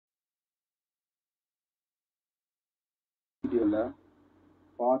வீடியோல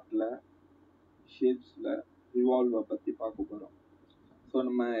பார்ட்ல ஷேப்ஸ்ல ரிவால்வை பற்றி பார்க்க போகிறோம். ஸோ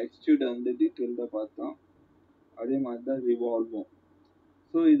நம்ம எக்ஸ்ட்ரூடை வந்து டீட்டெயில்டாக பார்த்தோம். அதே மாதிரி தான் ரிவால்வும்.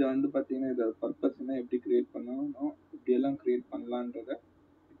 ஸோ இதை வந்து பார்த்தீங்கன்னா இதோட பர்பஸ் என்ன, எப்படி கிரியேட் பண்ணணும், எப்படியெல்லாம் கிரியேட் பண்ணலான்றத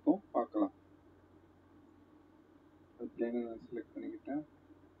இப்போ பார்க்கலாம். பிளேனை நான் செலக்ட் பண்ணிக்கிட்டேன்.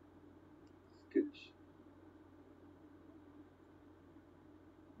 ஸ்கெட்ச்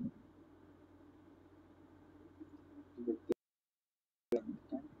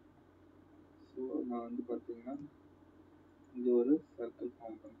ஸோ நான் வந்து பார்த்தீங்கன்னா இங்கே ஒரு சர்க்கிள்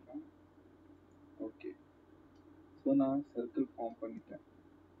ஃபார்ம் பண்ணுறேன். ஓகே, ஸோ நான் சர்க்கிள் ஃபார்ம் பண்ணிட்டேன்.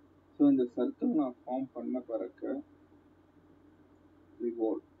 ஸோ இந்த சர்க்கிள் நான் ஃபார்ம் பண்ண பிறகு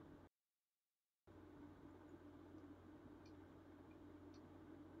ரிவால்வ்.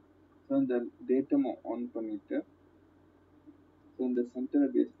 ஸோ இந்த டேட்டமை ஆன் பண்ணிட்டு ஸோ இந்த சென்டரை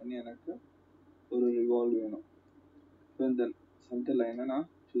பேஸ் பண்ணி எனக்கு ஒரு ரிவால்வ் வேணும். ஸோ இந்த சென்டர் லைனை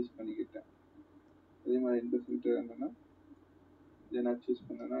நான் சூஸ் பண்ணிக்கிட்டேன். அதே மாதிரி இந்த சென்டர் என்னன்னா இதை நான் சூஸ்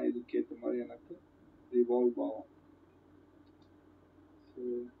பண்ணேன்னா இதுக்கேற்ற மாதிரி எனக்கு ரிவால்வ் ஆகும். ஸோ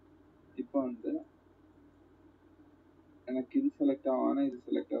இப்போ வந்து எனக்கு இது செலக்ட் ஆகும், இது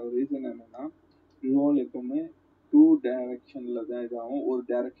செலக்ட் ஆகும். ரீசன் என்னன்னா ரிவால்வ் எப்பவுமே 2 டைரக்ஷன்ல தான் இதாகும், ஒரு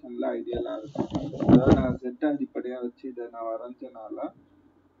டைரக்ஷன்ல ஐடியலா இருக்கும். அதாவது நான் செட் அடிப்படையாக வச்சு இதை நான் வரைஞ்சனால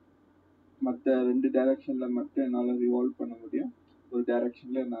மற்ற 2 டைரக்ஷன்ல மட்டும் என்னால் ரிவால்வ் பண்ண முடியும், ஒரு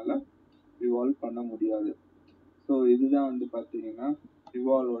டைரக்ஷன்ல என்னால் ரிவால்வ் பண்ண முடியாது. ஸோ இதுதான் வந்து பார்த்தீங்கன்னா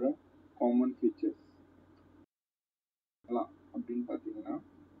ரிவால்வோட காமன் ஃபீச்சர்ஸ் அப்படின்னு பார்த்தீங்கன்னா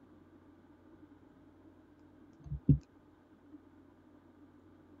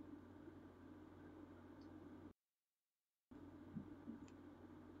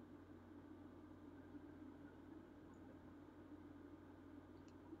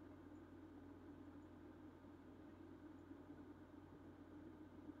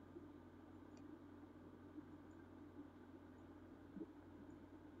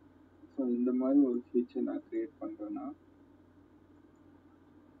ஸோ இந்த மாதிரி ஒரு ஃபீச்சர் நான் கிரியேட் பண்ணுறேன்னா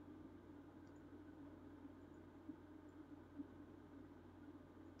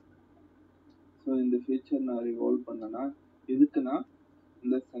ஸோ இந்த ஃபீச்சர் நான் ரிவால்வ் பண்ணேன்னா இதுக்குன்னா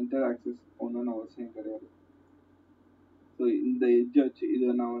இந்த சென்டர் ஆக்சஸ் போகணுன்னு அவசியம் கிடையாது. ஸோ இந்த எட்ஜை வச்சு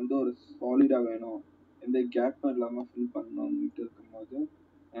இதை நான் வந்து ஒரு சாலிடாக வேணும், எந்த கேப்பும் இல்லாமல் ஃபில் பண்ணணும்னுட்டு இருக்கும்போது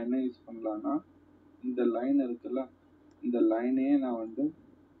நான் என்ன யூஸ் பண்ணலான்னா இந்த லைன் இருக்குல்ல, இந்த லைனையே நான் வந்து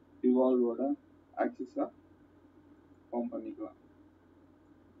ரிவால்வோட ஆக்சிஸாக ஃபார்ம் பண்ணிக்கலாம்.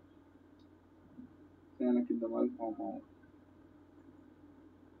 எனக்கு இந்த மாதிரி ஃபார்ம் ஆகும்.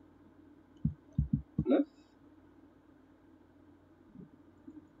 ப்ளஸ்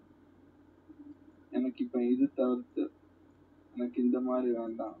எனக்கு இப்போ இது தவிர்த்து எனக்கு இந்த மாதிரி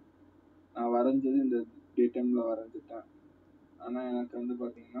வேண்டாம், நான் வரைஞ்சது இந்த டேட்டமில் வரைஞ்சிட்டேன். ஆனால் எனக்கு வந்து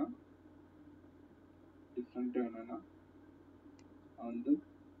பார்த்தீங்கன்னா டிஃப்ரெண்ட்டாக என்னென்னா வந்து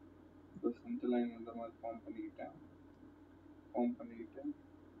இப்போ சென்டர் லைன் இந்த மாதிரி ஃபார்ம் பண்ணிக்கிட்டு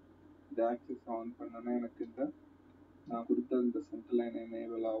இந்த ஆக்சிஸ் ஆன் பண்ணேன்னா எனக்கு இந்த நான் கொடுத்த இந்த சென்டர் லைன்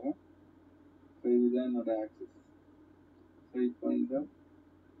எனேபிள் ஆகும். ஸோ இதுதான் என்னோட ஆக்சிஸ். ஸோ இப்போ இந்த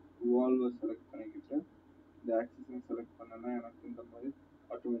வால்வை செலக்ட் பண்ணிக்கிட்டு இந்த ஆக்சிஸை செலக்ட் பண்ணேன்னா எனக்கு இந்த மாதிரி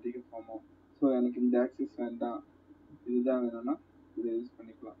ஆட்டோமேட்டிக்காக ஃபார்ம் ஆகும். ஸோ எனக்கு இந்த ஆக்சிஸ் வேண்டாம், இதுதான் வேணும்னா இதை யூஸ்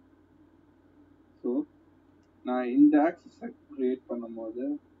பண்ணிக்கலாம். ஸோ நான் இந்த ஆக்சிஸை க்ரியேட் பண்ணும்போது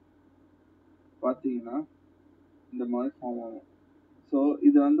பார்த்தீங்கன்னா இந்த மாதிரி ஃபார்ம் ஆகும். ஸோ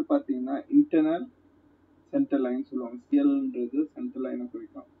இது வந்து பார்த்தீங்கன்னா இன்டர்னல் சென்டர் லைன் சொல்லுவாங்க. சிஎல்ன்றது சென்டர் லைனை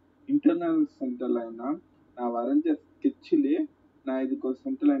குறிக்கும். இன்டர்னல் சென்டர் லைன்னா நான் வரைஞ்ச ஸ்கெட்சிலே நான் இதுக்கு ஒரு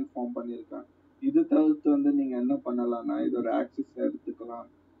சென்டர் லைன் ஃபார்ம் பண்ணியிருக்கேன். இது தவிர்த்து வந்து நீங்கள் என்ன பண்ணலாம்னா இதோட ஆக்சிஸ் எடுத்துக்கலாம்,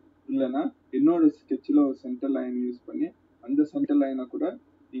 இல்லைன்னா என்னோட ஸ்கெட்சில் ஒரு சென்டர் லைன் யூஸ் பண்ணி அந்த சென்டர் லைனை கூட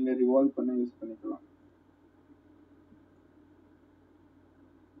நீங்கள் ரிவால்வ் பண்ண யூஸ் பண்ணிக்கலாம்.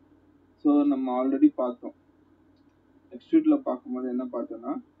 ஸோ நம்ம ஆல்ரெடி பார்த்தோம், எக்ஸ்ட்ரூட்ல பார்க்கும்போது என்ன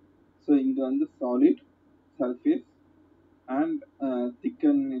பார்த்தோன்னா ஸோ இங்கே வந்து சாலிட், சர்ஃபேஸ் அண்ட்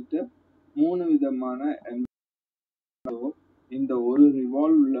திக்கன்னுட்டு 3 விதமான இந்த ஒரு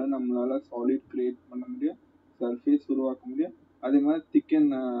ரிவால்வ்ல நம்மளால சாலிட் கிரியேட் பண்ண முடியும், சர்ஃபேஸ் உருவாக்க முடியும், அதே மாதிரி திக்கன்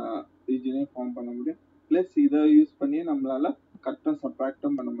ரீஜனே ஃபார்ம் பண்ண முடியும். ப்ளஸ் இதை யூஸ் பண்ணி நம்மளால கட்டும்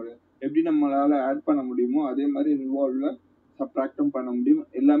சப்ராக்டும் பண்ண முடியும். எப்படி நம்மளால ஆட் பண்ண முடியுமோ அதே மாதிரி ரிவால்வ்ல சப்ராக்டும் பண்ண முடியும்.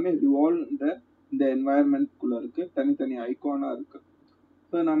 எல்லாமே ரிவால்வ்ன்ற இந்த என்வாயர்மெண்ட்குள்ள இருக்கு, தனித்தனி ஐகானா இருக்கு.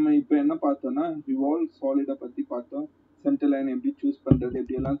 ஸோ நம்ம இப்போ என்ன பார்த்தோம்னா ரிவால்வ் சாலிடை பற்றி பார்த்தோம், சென்டர் லைன் எப்படி சூஸ் பண்ணுறது,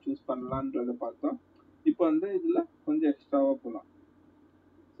 எப்படியெல்லாம் சூஸ் பண்ணலான்றதை பார்த்தோம். இப்போ வந்து இதில் கொஞ்சம் எக்ஸ்ட்ராவாக போகலாம்.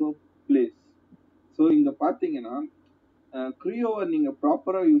 So place. ஸோ இங்கே பார்த்தீங்கன்னா க்ரியோவை நீங்கள்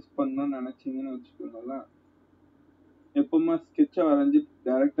ப்ராப்பராக யூஸ் பண்ணணும்னு நினச்சிங்கன்னு வச்சுக்கோங்களேன், எப்பவுமே ஸ்கெட்சை வரைஞ்சி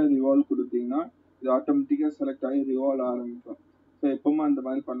டைரக்டா ரிவால்வ் கொடுத்தீங்கன்னா இது ஆட்டோமேட்டிக்கா செலக்ட் ஆகி ரிவால்வ் ஆரம்பிக்கும். ஸோ எப்பவுமே அந்த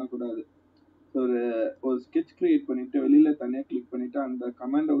மாதிரி பண்ணக்கூடாது. ஒரு ஒரு ஸ்கெட்ச் கிரியேட் பண்ணிட்டு வெளியில தனியாக கிளிக் பண்ணிட்டு அந்த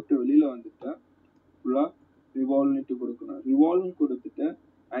கமாண்டை விட்டு வெளியில வந்துட்டு ஃபுல்லா ரிவால்வ்னுட்டு கொடுக்கணும். ரிவால்வ்னு கொடுத்துட்டு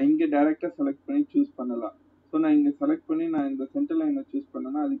நான் இங்கே டைரக்டா செலக்ட் பண்ணி சூஸ் பண்ணலாம். ஸோ நான் இங்கே செலக்ட் பண்ணி நான் இந்த சென்டர் லைனை சூஸ்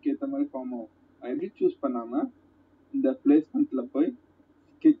பண்ணேன்னா அதுக்கேற்ற மாதிரி ஃபார்ம் ஆகும். நான் எப்படி சூஸ் பண்ணாம இந்த பிளேஸ்மெண்ட்ல போய்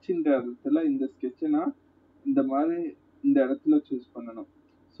ஸ்கெட்சின்ற இடத்துல இந்த ஸ்கெட்சை நான் இந்த மாதிரி இந்த இடத்துல சூஸ் பண்ணணும்.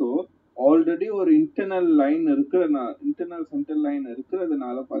 ஸோ ஆல்ரெடி ஒரு internal line internal centre line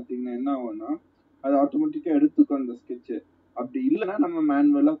இருக்கிறதுனால பார்த்தீங்கன்னா என்ன ஆகும்னா அது ஆட்டோமேட்டிக்காக எடுத்துக்கும் அந்த ஸ்கெட்சு. அப்படி இல்லைன்னா நம்ம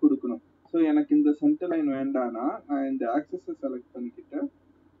மேனுவலாக கொடுக்கணும். ஸோ எனக்கு இந்த சென்டர் லைன் வேண்டாம்னா நான் இந்த ஆக்சஸை செலக்ட் பண்ணிக்கிட்டு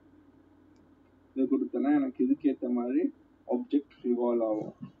இது கொடுத்தேன்னா எனக்கு இதுக்கேற்ற மாதிரி ஆப்ஜெக்ட் ரிவால்வ்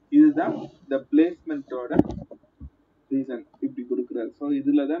ஆகும். இதுதான் இந்த பிளேஸ்மெண்ட்டோட ரீசன் இப்படி கொடுக்குறாரு. ஸோ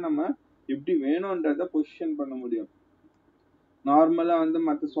இதுல தான் நம்ம எப்படி வேணும்ன்றத பொசிஷன் பண்ண முடியும். நார்மலா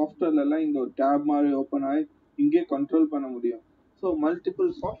மற்ற சாஃப்ட்வேர்ல எல்லாம் இங்க ஒரு டேப் மாதிரி ஓப்பன் ஆகி இங்கே கண்ட்ரோல் பண்ண முடியும். ஸோ மல்டிபிள்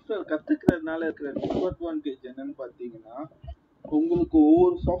சாஃப்ட்வேர் கத்துக்கிறதுனால இருக்கிற டிஸ்அட்வான்டேஜ் என்னன்னு பார்த்தீங்கன்னா உங்களுக்கு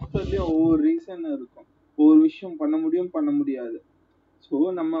ஒவ்வொரு சாஃப்ட்வேர்லயும் ஒவ்வொரு ரீசன் இருக்கும். ஒவ்வொரு விஷயம் பண்ண முடியும் பண்ண முடியாது. ஸோ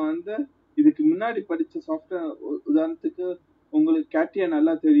நம்ம இதுக்கு முன்னாடி படிச்ச சாஃப்ட்வேர் உதாரணத்துக்கு உங்களுக்கு கேட்டியா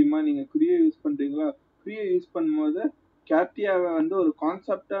நல்லா தெரியுமா? நீங்க கிரியோ யூஸ் பண்றீங்களா? கிரியோ யூஸ் பண்ணும்போது கேட்டியாவை ஒரு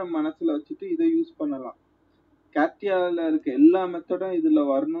கான்செப்டா மனசுல வச்சுட்டு இதை யூஸ் பண்ணலாம். கேட்டியால இருக்க எல்லா மெத்தடும் இதுல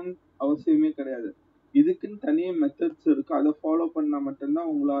வரணும்னு அவசியமே கிடையாது. இதுக்குன்னு தனியே மெத்தட்ஸ் இருக்கு. அதை ஃபாலோ பண்ணா மட்டும்தான்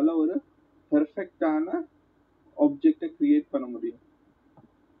உங்களால ஒரு பெர்ஃபெக்டான ஆப்ஜெக்டை கிரியேட் பண்ண முடியும்.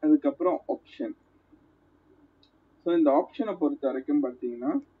 அதுக்கப்புறம் ஆப்ஷன். ஸோ இந்த ஆப்ஷனை பொறுத்த வரைக்கும்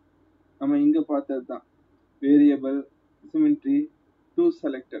பார்த்தீங்கன்னா நம்ம இங்க பார்த்தது தான் வேரியபிள், சிமெட்ரி, டூ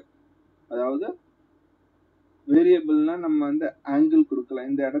செலக்டட். அதாவது வேரியபிள்னா நம்ம ஆங்கிள் கொடுக்கலாம்.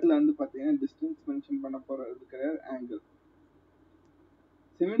 இந்த இடத்துல பார்த்தீங்கன்னா டிஸ்டன்ஸ் மென்ஷன் பண்ண போறது கிடையாது, ஆங்கிள்.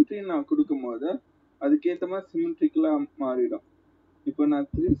 சிமெட்ரி நான் கொடுக்கும் போது அதுக்கேற்ற மாதிரி சிமெட்ரிக்கலா மாறிடும். இப்போ நான்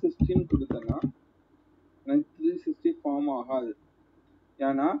 360 கொடுத்தேன்னா எனக்கு 360 ஃபார்ம் ஆகாது.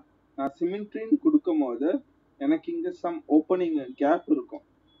 ஏன்னா நான் சிமெட்ரின்னு கொடுக்கும் போது எனக்கு இங்க சம் ஓப்பனிங் கேப் இருக்கும்.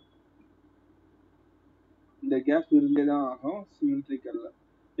 இந்த கேப் இருந்தே தான் ஆகும் சிமெட்ரிக்கல்ல.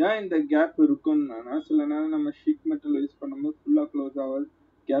 ஏன் இந்த கேப் இருக்கும்னா சில நேரம் நம்ம ஷீட் மெட்டல் யூஸ் பண்ணும்போது ஃபுல்லா க்ளோஸ் ஆகாது,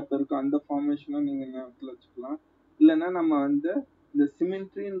 கேப் இருக்கும். அந்த ஃபார்மேஷனும் நீங்க நேரத்தில் வச்சுக்கலாம். இல்லைன்னா நம்ம இந்த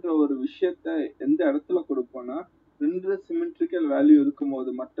சிமெட்ரின்ற ஒரு விஷயத்த எந்த இடத்துல கொடுப்போம்னா 2 சிமெட்ரிக்கல் வேல்யூ இருக்கும்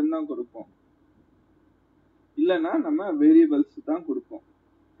போது மட்டும்தான் கொடுப்போம். இல்லைன்னா நம்ம வேரியபிள்ஸ் தான் கொடுப்போம்.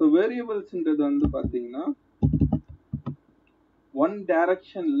 ஸோ வேரியபிள்ஸ்ன்றது பார்த்தீங்கன்னா ஒன்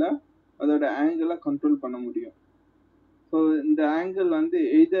டைரக்ஷன்ல அதோட ஆங்கிளை கண்ட்ரோல் பண்ண முடியும். ஸோ இந்த ஆங்கிள்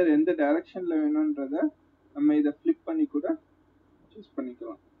எய்தர் எந்த டைரக்ஷன்ல வேணும்ன்றத நம்ம இதை ஃபிளிப் பண்ணி கூட சூஸ்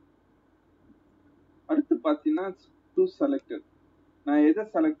பண்ணிக்கலாம். அடுத்து பார்த்தீங்கன்னா டூ செலக்டட். நான் எதை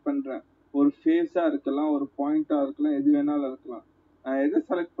செலக்ட் பண்றேன்? ஒரு ஃபேஸா இருக்கலாம், ஒரு பாயிண்டா இருக்கலாம், எது வேணாலும் இருக்கலாம். நான் எதை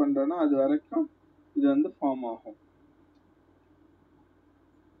செலக்ட் பண்றேனோ அது வரைக்கும் இது ஃபார்ம் ஆகும்.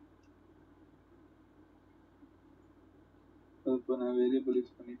 இப்போ நான் வேரியபிள்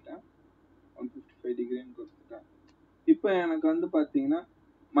யூஸ் பண்ணிட்டேன், 155 டிகிரின்னு கொடுத்துட்டேன். இப்போ எனக்கு பார்த்தீங்கன்னா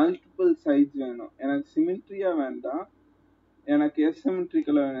மல்டிபிள் சைஸ் வேணும். எனக்கு சிமெட்ரியா வேண்டாம், எனக்கு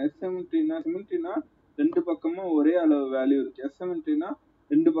எஸ்சிமெட்ரிக்கலா வேணும். சிமெட்ரினா ரெண்டு பக்கமும் ஒரே அளவு வேல்யூ இருக்கு. எஸ்சிமெட்ரினா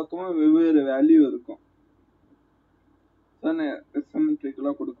ரெண்டு பக்கமும் வெவ்வேறு வேல்யூ இருக்கும்.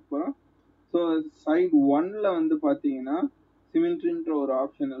 எஸ்சிமெட்ரிக்கலா கொடுக்க போறோம். ஸோ சைட் 1ல பார்த்தீங்கன்னா சிமெட்ரின்ற ஒரு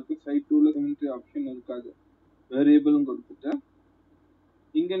ஆப்ஷன் இருக்கு, சைட் 2ல சிமெட்ரி ஆப்ஷன் இருக்காது. வேரியபிள்னு கொடுத்துட்டு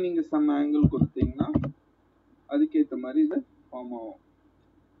இங்க நீங்க சம் ஆங்கிள் கொடுத்தீங்கன்னா அதுக்கேற்ற மாதிரி இது ஃபார்ம் ஆகும்.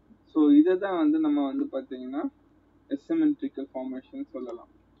 ஸோ இதை தான் நம்ம பார்த்தீங்கன்னா asymmetrical formation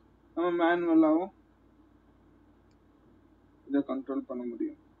சொல்லலாம். நம்ம மேனுவலாவும் இதை கண்ட்ரோல் பண்ண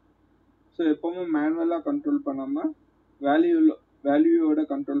முடியும். ஸோ எப்பவுமே மேனுவலா கண்ட்ரோல் பண்ணாம வேல்யூவோட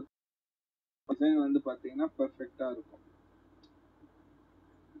கண்ட்ரோல் பார்த்தீங்கன்னா பெர்ஃபெக்டா இருக்கும்.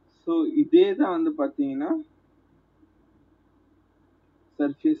 ஸோ இதே தான் பார்த்தீங்கன்னா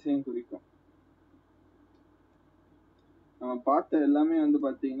சர்ஃபேஸையும் குறிக்கும். நம்ம பார்த்த எல்லாமே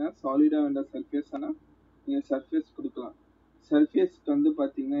பார்த்தீங்கன்னா சாலிடா வேண்ட சர்ஃபேஸ். ஆனால் நீங்க சர்ஃபேஸ் கொடுக்கலாம். சர்ஃபேஸ்க்கு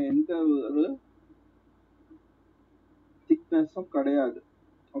பார்த்தீங்கன்னா எந்த ஒரு திக்னஸும் கிடையாது.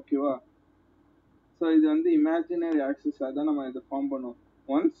 ஓகேவா? ஸோ இது இமேஜினரி ஆக்சிஸாக தான் நம்ம இதை ஃபார்ம் பண்ணுவோம்.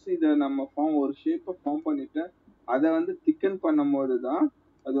 ஒன்ஸ் இதை நம்ம ஒரு ஷேப்பை ஃபார்ம் பண்ணிட்டு அதை திக்கன் பண்ணும் போது தான்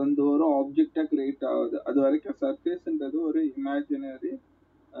அது ஒரு ஆப்ஜெக்டா கிரியேட் ஆகுது. அது வரைக்கும் சர்ஃபேஸ்ன்றது ஒரு இமேஜினரி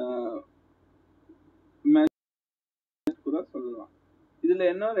கூட சொல்லலாம். இதுல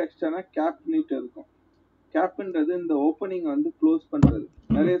என்ன ஒரு எக்ஸ்ட்ரானா கேப் நீட் இருக்கும். கேப்ன்றது இந்த ஓப்பனிங் வந்து க்ளோஸ் பண்றது.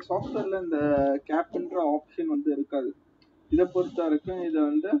 நிறைய சாஃப்ட்வேர்ல இந்த கேப்ன்ற ஆப்ஷன் வந்து இருக்காது. இதை பொறுத்த வரைக்கும் இதை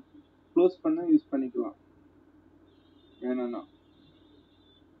வந்து க்ளோஸ் பண்ண யூஸ் பண்ணிக்கலாம் வேணும்னா.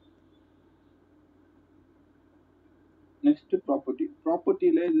 நெக்ஸ்ட்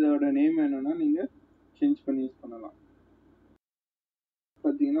ப்ராப்பர்ட்டியில இதோட நேம் என்னன்னா நீங்க சேஞ்ச் பண்ணி யூஸ் பண்ணலாம்.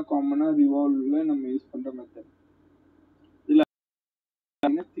 பார்த்தீங்கன்னா காமனா ரிவால்வ்ல நம்ம யூஸ் பண்ற மெத்தட். இதுல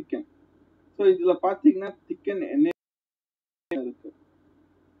திக்கன். ஸோ இதுல பாத்தீங்கன்னா திக்கன் என்ன இருக்கு,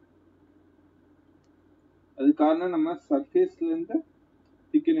 அது காரணம் நம்ம சர்ஃபேஸ்ல இருந்து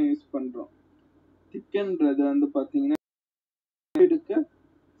திக்கனை யூஸ் பண்றோம். திக்கன்றது வந்து பாத்தீங்கன்னா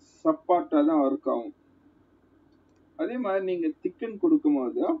சப்பார்ட்டா தான் ஒர்க் ஆகும். அதே மாதிரி நீங்க திக்கன் கொடுக்கும்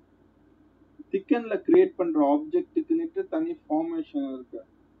போது திக்கன்ல கிரியேட் பண்ற ஆப்ஜெக்ட்டுக்குன்னுட்டு தனி ஃபார்மேஷன் இருக்கு.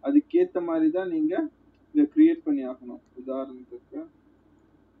 அதுக்கேத்த மாதிரி தான் நீங்க இதை கிரியேட் பண்ணி ஆகணும். உதாரணத்துக்கு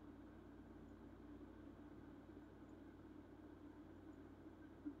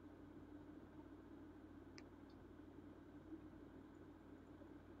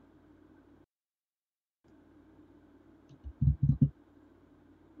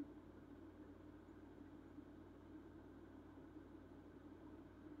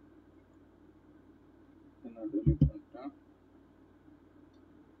நான் delete பண்ணிட்டேன்.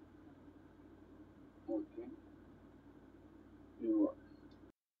 Okay,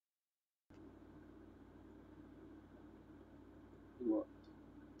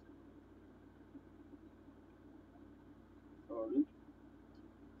 solid.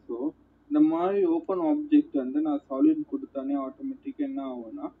 ஸோ இந்த மாதிரி ஓப்பன் ஆப்ஜெக்ட் வந்து நான் சாலிட் கொடுத்தானே ஆட்டோமேட்டிக்காக என்ன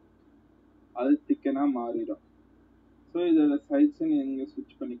ஆகும்னா அது திக்கனா மாறிடும். ஸோ இதோட சைட்ஸை நீங்கள்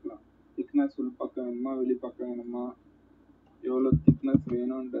ஸ்விட்ச் பண்ணிக்கலாம். திக்னஸ் உள் பக்கம் வேணுமா வெளி பக்கம் வேணுமா, எவ்வளோ திக்னஸ்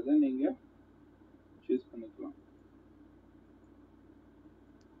வேணுன்றதை நீங்கள் சூஸ் பண்ணிக்கலாம்.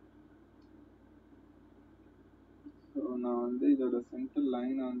 ஸோ நான் வந்து இதோட சென்டர்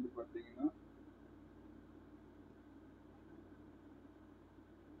லைனை வந்து பார்த்தீங்கன்னா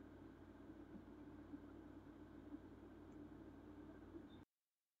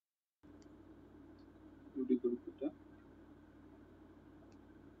இப்படி கொடுத்துட்டு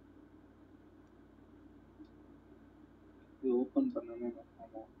இது ஓப்பன் பண்ணணும்.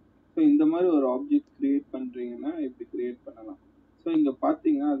 ஸோ இந்த மாதிரி ஒரு ஆப்ஜெக்ட் கிரியேட் பண்ணுறீங்கன்னா இப்படி கிரியேட் பண்ணலாம். ஸோ இங்கே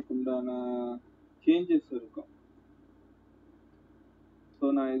பார்த்தீங்கன்னா அதுக்கு உண்டான சேஞ்சஸ் இருக்கும்.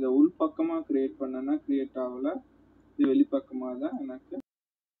 ஸோ நான் இதை உள் பக்கமாக கிரியேட் பண்ணேன்னா கிரியேட் ஆகலை, இது வெளிப்பக்கமாக தான் எனக்கு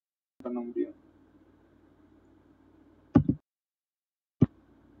பண்ண முடியும்.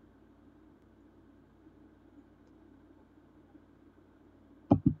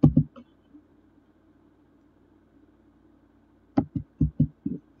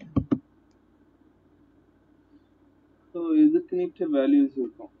 ஸோ இதுக்குன்னுட்டு வேல்யூஸ்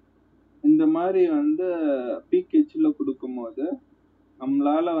இருக்கும். இந்த மாதிரி வந்து பீக் ஹெச்சில் கொடுக்கும் போது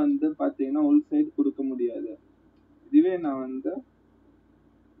நம்மளால வந்து பார்த்தீங்கன்னா உள் சைடு கொடுக்க முடியாது. இதுவே நான் வந்து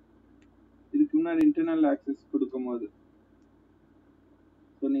இதுக்கு முன்னாடி இன்டர்னல் ஆக்சஸ் கொடுக்கும் போது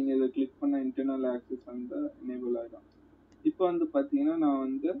ஸோ நீங்கள் இதை கிளிக் பண்ண இன்டர்னல் ஆக்சஸ் வந்து எனேபிள் ஆகிடும். இப்போ வந்து பார்த்தீங்கன்னா நான்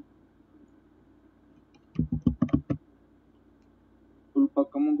வந்து உள்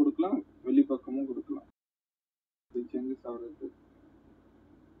பக்கமும் கொடுக்கலாம் வெளி பக்கமும் கொடுக்கலாம். சேஞ்சஸ் ஆகுறது.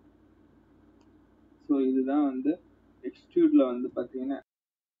 ஸோ இதுதான் வந்து எக்ஸ்ட்ரூட்ல வந்து பார்த்தீங்கன்னா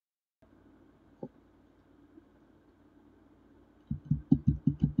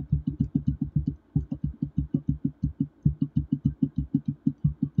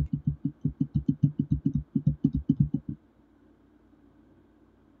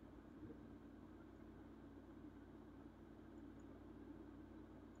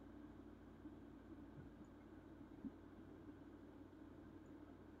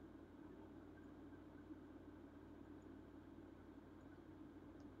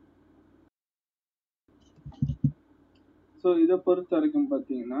ஸோ இதை பொறுத்த வரைக்கும்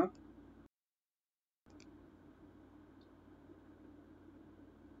பார்த்தீங்கன்னா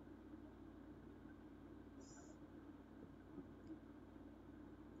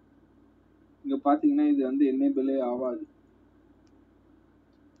இங்க பார்த்தீங்கன்னா இது வந்து எனேபிளே ஆகாது.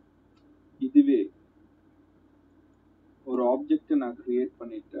 இதுவே ஒரு ஆப்ஜெக்ட் நான் கிரியேட்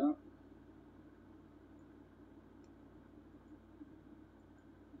பண்ணிட்டேன்,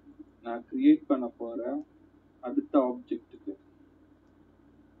 நான் கிரியேட் பண்ண போற அடுத்த ஆப்ஜெக்ட்டுக்கு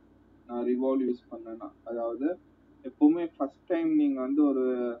நான் ரிவால்வ் யூஸ் பண்ணேன்னா, அதாவது எப்பவுமே ஃபர்ஸ்ட் டைம் நீங்க வந்து ஒரு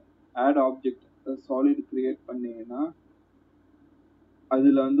ஆட் ஆப்ஜெக்ட் சாலிட் கிரியேட் பண்ணீங்கன்னா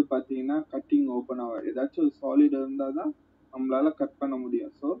அதுல வந்து பாத்தீங்கன்னா கட்டிங் ஓப்பன் ஆகும். ஏதாச்சும் ஒரு சாலிட் இருந்தால் தான் நம்மளால கட் பண்ண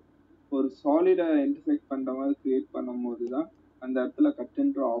முடியும். ஸோ ஒரு சாலிடை இன்டர்செக்ட் பண்ற மாதிரி கிரியேட் பண்ணும் போது தான் அந்த இடத்துல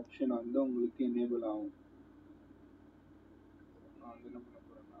கட்டுன்ற ஆப்ஷன் வந்து உங்களுக்கு எனேபிள் ஆகும்.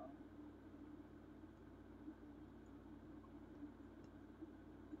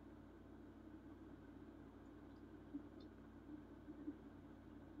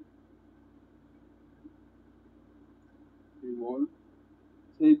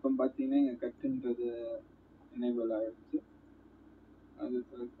 இப்போ பார்த்தீங்கன்னா இங்கே கட்டுன்றது எனேபிள் ஆகிடுச்சு. அது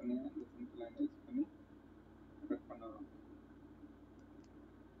செலக்ட் பண்ணி அந்த சிம்பிள் லைன் யூஸ் பண்ணி கட் பண்ணலாம்.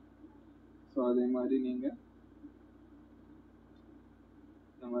 ஸோ அதே மாதிரி நீங்கள்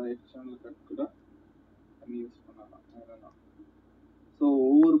இந்த மாதிரி எக்ஸ்டர்னல் கட் கூட பண்ணி யூஸ் பண்ணலாம். அதெல்லாம் ஸோ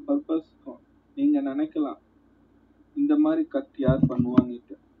ஒவ்வொரு பர்பஸ்க்கும் நீங்கள் நினைக்கலாம் இந்த மாதிரி கட் யார்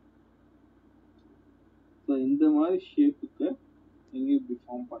பண்ணுவான்னுட்டு. ஸோ இந்த மாதிரி ஷேப்புக்கு நீங்கள் இப்படி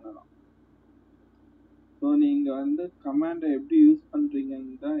ஃபார்ம் பண்ணலாம். ஸோ நீங்கள் வந்து கமாண்டை எப்படி யூஸ்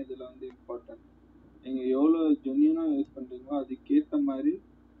பண்ணுறீங்கன்னு தான் இதில் வந்து இம்பார்ட்டன்ட். நீங்கள் எவ்வளோ ஜென்யூனாக யூஸ் பண்ணுறீங்களோ அதுக்கேற்ற மாதிரி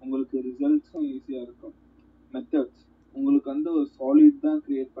உங்களுக்கு ரிசல்ட்ஸும் ஈஸியாக இருக்கும். மெத்தட்ஸ் உங்களுக்கு வந்து ஒரு சாலிட் தான்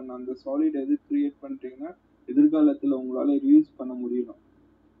க்ரியேட் பண்ண, அந்த சாலிட் எது க்ரியேட் பண்ணுறீங்கன்னா எதிர்காலத்தில் உங்களால் ரீயூஸ் பண்ண முடியணும்.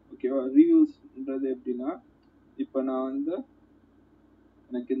 ஓகேவா? ரீயூஸ்ன்றது எப்படின்னா, இப்போ நான் வந்து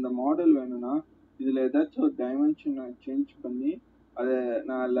எனக்கு இந்த மாடல் வேணும்னா இதில் ஏதாச்சும் ஒரு டைமென்ஷனை சேஞ்ச் பண்ணி அதை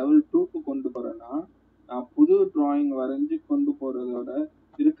நான் லெவல் 2க்கு கொண்டு போகிறேன்னா, நான் புது ட்ராயிங் வரைஞ்சி கொண்டு போகிறதோட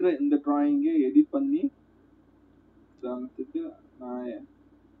இருக்கிற இந்த ட்ராயிங்கை எடிட் பண்ணி உதாரணத்துக்கு நான்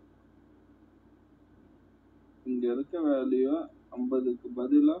இங்கே இருக்க வேல்யூவை 50க்கு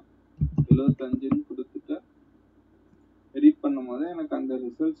பதிலாக 75ன்னு கொடுத்துட்டு எடிட் பண்ணும் போது எனக்கு அந்த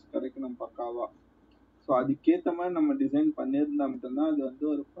ரிசல்ட்ஸ் கிடைக்கணும் பக்காவா. ஸோ அதுக்கேற்ற மாதிரி நம்ம டிசைன் பண்ணியிருந்தா மட்டும்தான் அது வந்து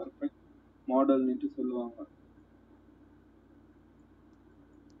ஒரு பர்ஃபெக்ட் மாடல்னுட்டு சொல்லுவாங்க.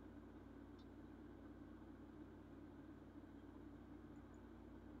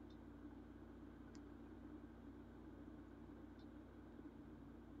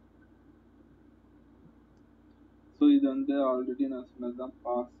 ஸோ இது வந்து ஆல்ரெடி நான் சொன்னதுதான்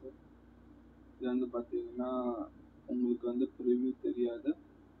பாஸ். இது வந்து பார்த்தீங்கன்னா உங்களுக்கு வந்து ப்ரிவ்யூ தெரியாது.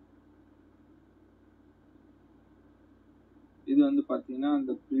 இது வந்து பார்த்தீங்கன்னா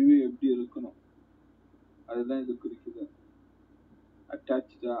அந்த ப்ரிவ்யூ எப்படி இருக்கணும் அதுதான் இது குறிக்குது.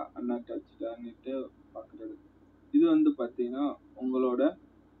 அட்டாச்சா அன்அட்டாச்சான்னுட்டு பார்க்குறது. இது வந்து பார்த்தீங்கன்னா உங்களோட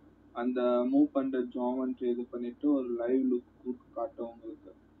அந்த மூவ் பண்ணுற ஜாமெண்ட்ரி இது பண்ணிட்டு ஒரு லைவ் லுக் காட்டும்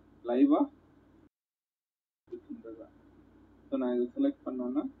உங்களுக்கு. லைவாக இருக்குன்றது. ஸோ நான் இதை செலக்ட்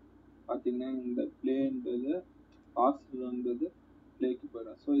பண்ணோன்னா பார்த்தீங்கன்னா இந்த பிளேன்றது பாஸ்ன்றது பிளேக்கு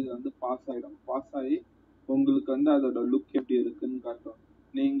போயிடும். ஸோ இது வந்து பாஸ் ஆகிடும். பாஸ் ஆகி உங்களுக்கு வந்து அதோட லுக் எப்படி இருக்குன்னு காட்டும்.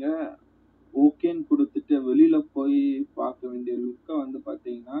 நீங்கள் ஓகேன்னு கொடுத்துட்டு வெளியில் போய் பார்க்க வேண்டிய லுக்கை வந்து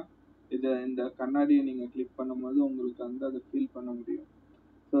பார்த்தீங்கன்னா இந்த கண்ணாடியை நீங்கள் கிளிக் பண்ணும்போது உங்களுக்கு வந்து அதை ஃபீல் பண்ண முடியும்.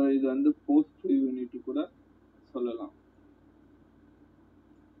 ஸோ இது வந்து போஸ்ட் யூனிட் கூட சொல்லலாம்.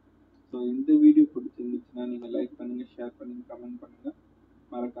 ஸோ இந்த வீடியோ பிடிச்சிருந்துச்சுன்னா நீங்கள் லைக் பண்ணுங்கள், ஷேர் பண்ணுங்கள், கமெண்ட் பண்ணுங்கள்.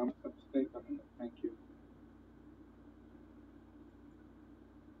 மறக்காம